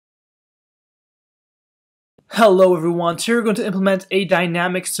Hello everyone, today we're going to implement a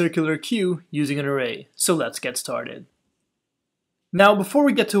dynamic circular queue using an array, so let's get started. Now before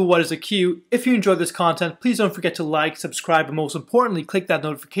we get to what is a queue, if you enjoyed this content, please don't forget to like, subscribe, and most importantly, click that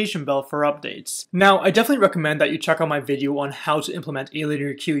notification bell for updates. Now I definitely recommend that you check out my video on how to implement a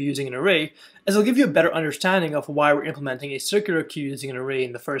linear queue using an array, as it'll give you a better understanding of why we're implementing a circular queue using an array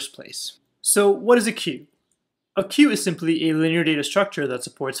in the first place. So what is a queue? A queue is simply a linear data structure that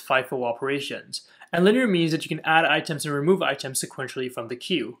supports FIFO operations. And linear means that you can add items and remove items sequentially from the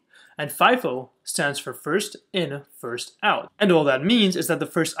queue. And FIFO stands for first in, first out. And all that means is that the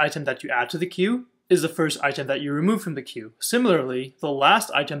first item that you add to the queue is the first item that you remove from the queue. Similarly, the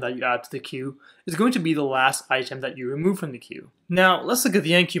last item that you add to the queue is going to be the last item that you remove from the queue. Now, let's look at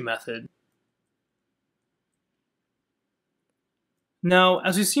the enqueue method. Now,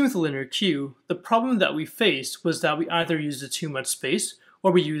 as we've seen with the linear queue, the problem that we faced was that we either used too much space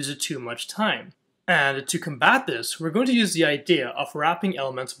or we used too much time. And to combat this, we're going to use the idea of wrapping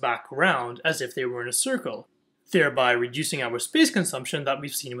elements back around as if they were in a circle, thereby reducing our space consumption that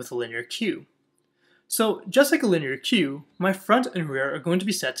we've seen with a linear queue. So just like a linear queue, my front and rear are going to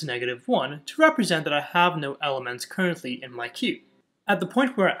be set to -1 to represent that I have no elements currently in my queue. At the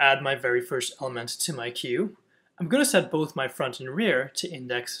point where I add my very first element to my queue, I'm going to set both my front and rear to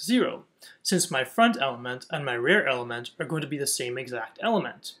index 0, since my front element and my rear element are going to be the same exact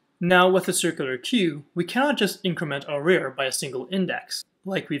element. Now with a circular queue, we cannot just increment our rear by a single index,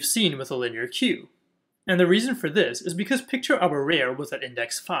 like we've seen with a linear queue. And the reason for this is because picture our rear was at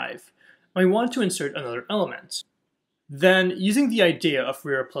index 5, and we want to insert another element. Then, using the idea of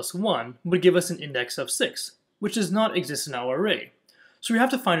rear plus 1 would give us an index of 6, which does not exist in our array. So we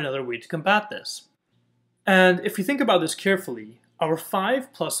have to find another way to combat this. And if we think about this carefully, our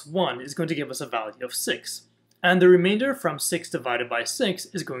 5 plus 1 is going to give us a value of 6. And the remainder from 6 divided by 6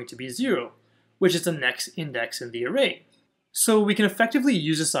 is going to be 0, which is the next index in the array. So we can effectively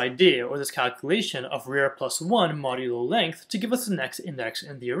use this idea or this calculation of rear plus 1 modulo length to give us the next index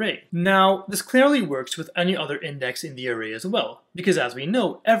in the array. Now, this clearly works with any other index in the array as well, because as we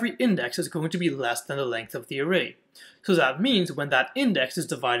know, every index is going to be less than the length of the array. So that means when that index is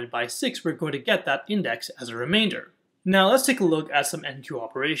divided by 6, we're going to get that index as a remainder. Now let's take a look at some enqueue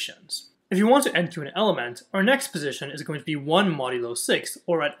operations. If you want to enqueue an element, our next position is going to be 1 modulo 6,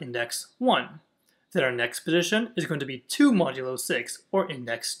 or at index 1. Then our next position is going to be 2 modulo 6, or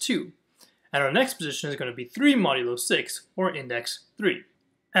index 2. And our next position is going to be 3 modulo 6, or index 3.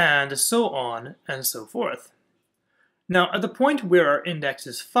 And so on and so forth. Now at the point where our index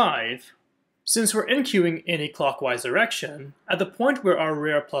is 5, since we're enqueuing in a clockwise direction, at the point where our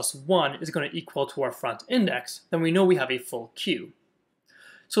rear plus 1 is going to equal to our front index, then we know we have a full queue.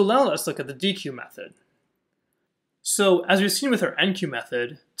 So now let's look at the Dequeue method. So as we've seen with our enqueue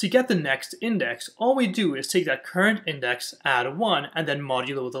method, to get the next index, all we do is take that current index, add 1, and then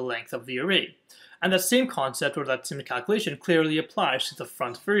modulo the length of the array. And that same concept or that same calculation clearly applies to the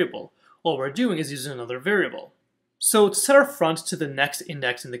front variable. All we're doing is using another variable. So to set our front to the next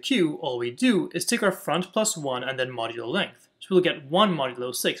index in the queue, all we do is take our front plus 1 and then modulo length. So we'll get 1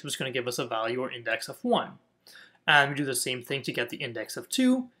 modulo 6, which is going to give us a value or index of 1. And we do the same thing to get the index of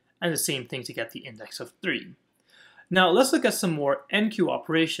 2, and the same thing to get the index of 3. Now let's look at some more enqueue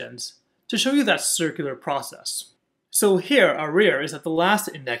operations to show you that circular process. So here our rear is at the last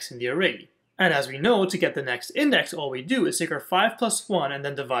index in the array. And as we know, to get the next index, all we do is take our 5 plus 1 and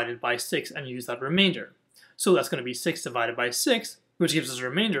then divide it by 6 and use that remainder. So that's going to be 6 divided by 6, which gives us a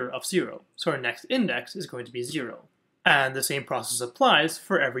remainder of 0. So our next index is going to be 0. And the same process applies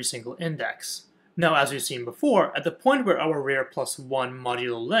for every single index. Now, as we've seen before, at the point where our rear plus 1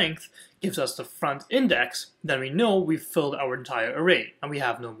 modulo length gives us the front index, then we know we've filled our entire array and we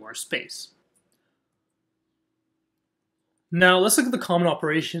have no more space. Now, let's look at the common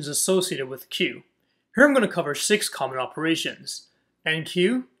operations associated with queue. Here I'm going to cover 6 common operations: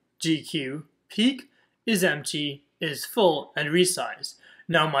 enqueue, dequeue, peek, isEmpty, isFull, and resize.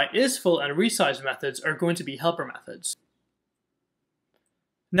 Now, my isFull and resize methods are going to be helper methods.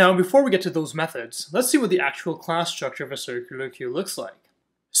 Now, before we get to those methods, let's see what the actual class structure of a circular queue looks like.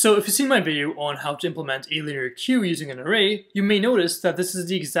 So if you've seen my video on how to implement a linear queue using an array, you may notice that this is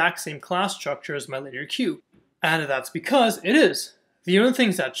the exact same class structure as my linear queue. And that's because it is. The only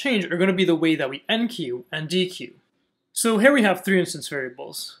things that change are going to be the way that we enqueue and dequeue. So here we have 3 instance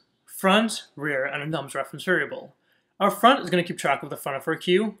variables: front, rear, and a nums reference variable. Our front is going to keep track of the front of our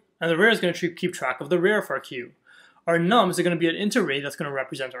queue, and the rear is going to keep track of the rear of our queue. Our nums are going to be an int array that's going to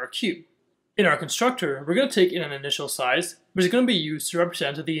represent our queue. In our constructor, we're going to take in an initial size, which is going to be used to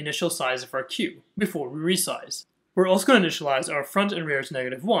represent the initial size of our queue before we resize. We're also going to initialize our front and rear to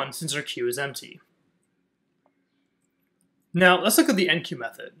 -1 since our queue is empty. Now let's look at the enqueue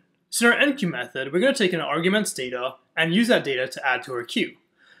method. So in our enqueue method, we're going to take an argument's data and use that data to add to our queue.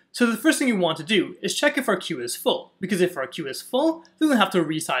 So the first thing we want to do is check if our queue is full, because if our queue is full, then we'll have to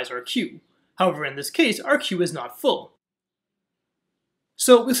resize our queue. However, in this case, our queue is not full.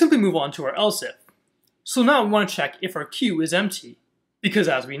 So we'll simply move on to our else if. So now we want to check if our queue is empty, because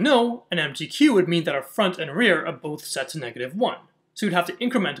as we know, an empty queue would mean that our front and rear are both set to -1. So we'd have to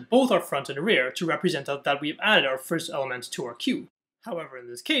increment both our front and rear to represent that we've added our first element to our queue. However, in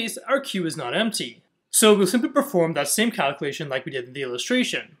this case, our queue is not empty. So we'll simply perform that same calculation like we did in the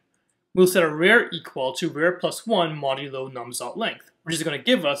illustration. We'll set our rear equal to rear plus 1 modulo nums.length, which is going to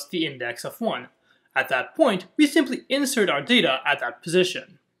give us the index of 1. At that point, we simply insert our data at that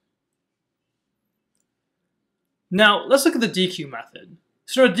position. Now, let's look at the dequeue method.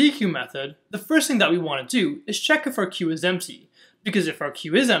 So in our dequeue method, the first thing that we want to do is check if our queue is empty, because if our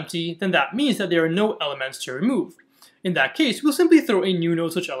queue is empty, then that means that there are no elements to remove. In that case, we'll simply throw a new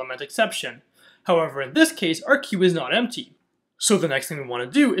noSuchElement exception. However, in this case, our queue is not empty. So the next thing we want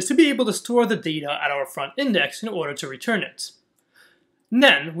to do is to be able to store the data at our front index in order to return it.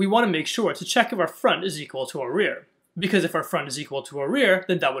 Then, we want to make sure to check if our front is equal to our rear. Because if our front is equal to our rear,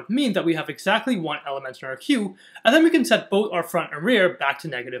 then that would mean that we have exactly one element in our queue, and then we can set both our front and rear back to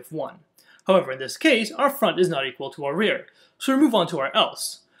 -1. However, in this case, our front is not equal to our rear, so we move on to our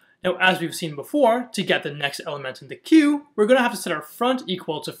else. Now, as we've seen before, to get the next element in the queue, we're going to have to set our front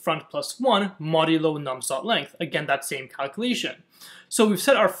equal to front plus 1 modulo nums.length, again that same calculation. So we've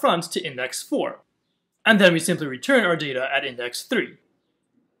set our front to index 4, and then we simply return our data at index 3.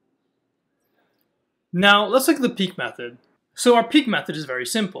 Now, let's look at the peek method. So our peek method is very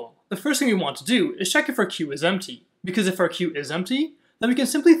simple. The first thing we want to do is check if our queue is empty, because if our queue is empty, then we can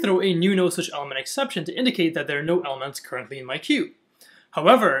simply throw a new noSuchElement exception to indicate that there are no elements currently in my queue.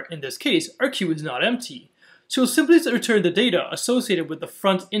 However, in this case, our queue is not empty, so we'll simply return the data associated with the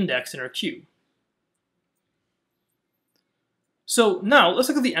front index in our queue. So now, let's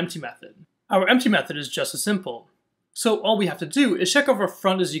look at the empty method. Our empty method is just as simple. So all we have to do is check if our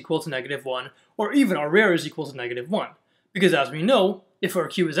front is equal to -1, or even our rear is equal to -1. Because as we know, if our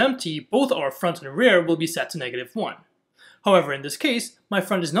queue is empty, both our front and rear will be set to -1. However, in this case, my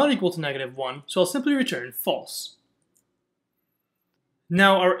front is not equal to -1, so I'll simply return false.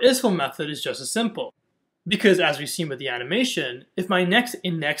 Now our isFull method is just as simple. Because as we've seen with the animation, if my next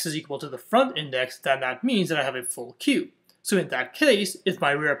index is equal to the front index, then that means that I have a full queue. So in that case, if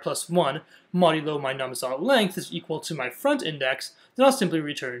my rear plus 1 modulo my nums.length is equal to my front index, then I'll simply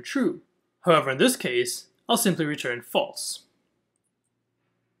return true. However, in this case, I'll simply return false.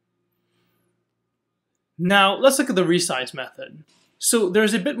 Now, let's look at the resize method. So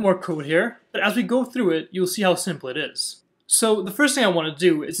there's a bit more code here, but as we go through it, you'll see how simple it is. So the first thing I want to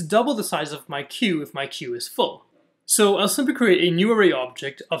do is double the size of my queue if my queue is full. So I'll simply create a new array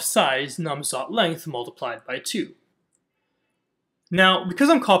object of size nums.length multiplied by 2. Now, because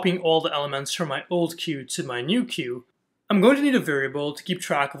I'm copying all the elements from my old queue to my new queue, I'm going to need a variable to keep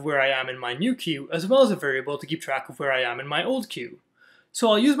track of where I am in my new queue, as well as a variable to keep track of where I am in my old queue. So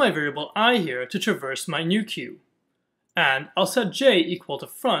I'll use my variable I here to traverse my new queue. And I'll set j equal to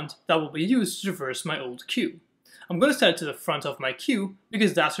front that will be used to traverse my old queue. I'm going to set it to the front of my queue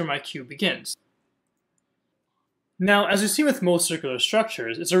because that's where my queue begins. Now, as you see with most circular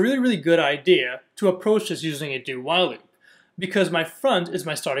structures, it's a really good idea to approach this using a do-while loop, because my front is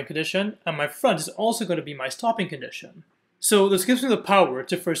my starting condition and my front is also going to be my stopping condition. So this gives me the power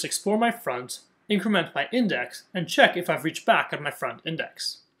to first explore my front, increment my index, and check if I've reached back at my front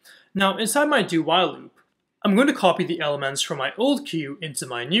index. Now, inside my do-while loop, I'm going to copy the elements from my old queue into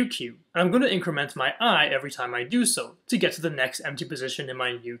my new queue, and I'm going to increment my I every time I do so to get to the next empty position in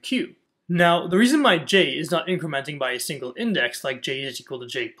my new queue. Now, the reason my j is not incrementing by a single index like j is equal to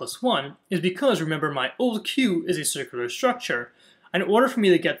j plus 1 is because, remember, my old queue is a circular structure, and in order for me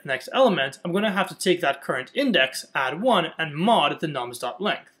to get the next element, I'm going to have to take that current index, add 1, and mod the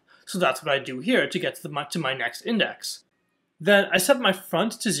nums.length. So that's what I do here to get to my next index. Then I set my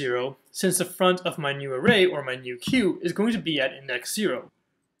front to 0, since the front of my new array, or my new queue, is going to be at index 0.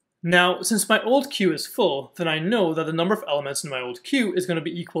 Now, since my old queue is full, then I know that the number of elements in my old queue is going to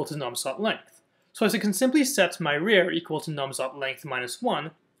be equal to nums.length. So I can simply set my rear equal to nums.length minus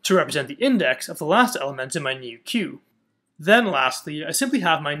 1 to represent the index of the last element in my new queue. Then lastly, I simply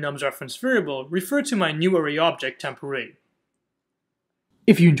have my nums reference variable refer to my new array object temp_array.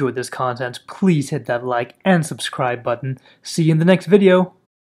 If you enjoyed this content, please hit that like and subscribe button. See you in the next video.